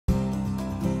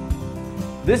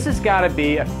This has got to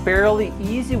be a fairly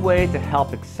easy way to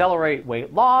help accelerate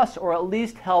weight loss or at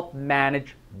least help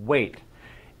manage weight.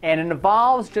 And it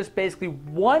involves just basically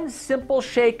one simple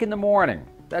shake in the morning.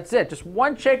 That's it, just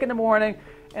one shake in the morning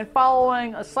and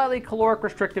following a slightly caloric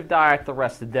restrictive diet the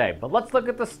rest of the day. But let's look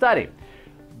at the study.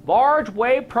 Large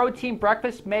whey protein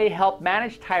breakfast may help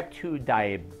manage type 2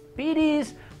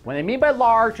 diabetes. When they mean by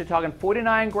large, you're talking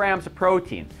 49 grams of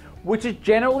protein, which is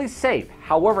generally safe.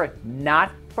 However,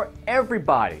 not for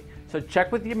everybody. So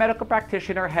check with your medical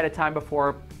practitioner ahead of time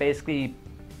before basically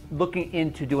looking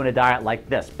into doing a diet like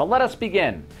this. But let us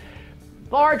begin.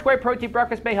 Large whey protein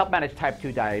breakfast may help manage type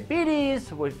 2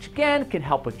 diabetes, which again can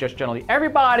help with just generally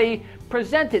everybody.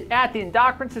 Presented at the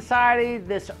Endocrine Society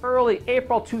this early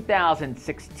April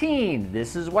 2016.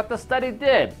 This is what the study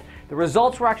did. The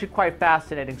results were actually quite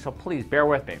fascinating, so please bear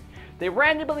with me. They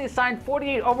randomly assigned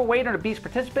 48 overweight and obese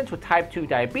participants with type 2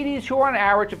 diabetes who are on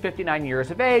average of 59 years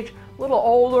of age, a little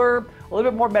older, a little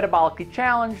bit more metabolically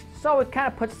challenged, so it kind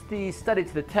of puts the study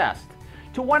to the test.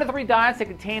 To 1 to 3 diets that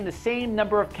contain the same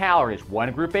number of calories.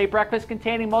 One group ate breakfast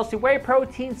containing mostly whey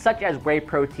protein, such as whey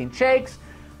protein shakes,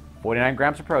 49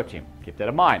 grams of protein. Keep that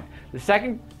in mind. The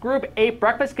second group ate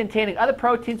breakfast containing other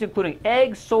proteins including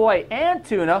eggs, soy, and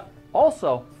tuna,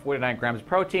 also 49 grams of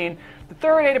protein. The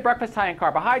third ate a breakfast high in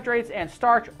carbohydrates and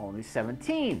starch, only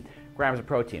 17 grams of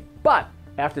protein. But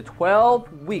after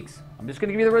 12 weeks, I'm just going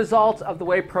to give you the results of the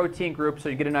whey protein group so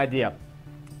you get an idea.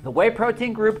 The whey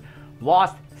protein group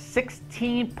lost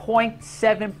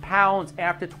 16.7 pounds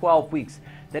after 12 weeks.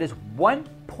 That is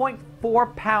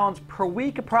 1.4 pounds per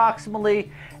week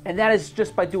approximately, and that is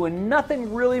just by doing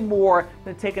nothing really more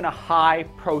than taking a high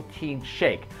protein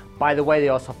shake. By the way, they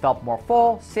also felt more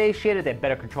full, satiated, they had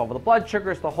better control over the blood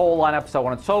sugars, the whole lineup, so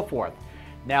on and so forth.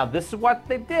 Now, this is what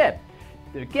they did.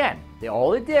 Again, all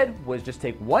they did was just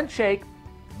take one shake,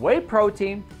 whey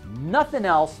protein, nothing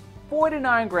else,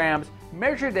 49 grams,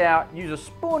 measured it out, use a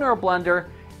spoon or a blender,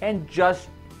 and just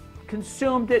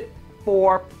consumed it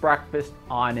for breakfast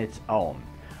on its own.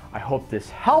 I hope this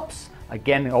helps.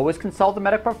 Again, always consult a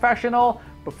medical professional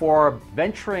before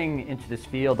venturing into this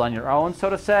field on your own, so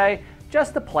to say,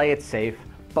 just to play it safe.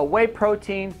 But whey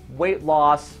protein, weight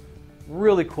loss,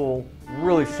 really cool,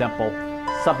 really simple,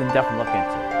 something to definitely look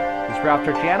into. This is Ralph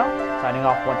Turchiano, signing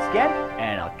off once again,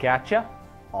 and I'll catch you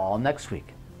all next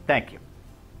week. Thank you.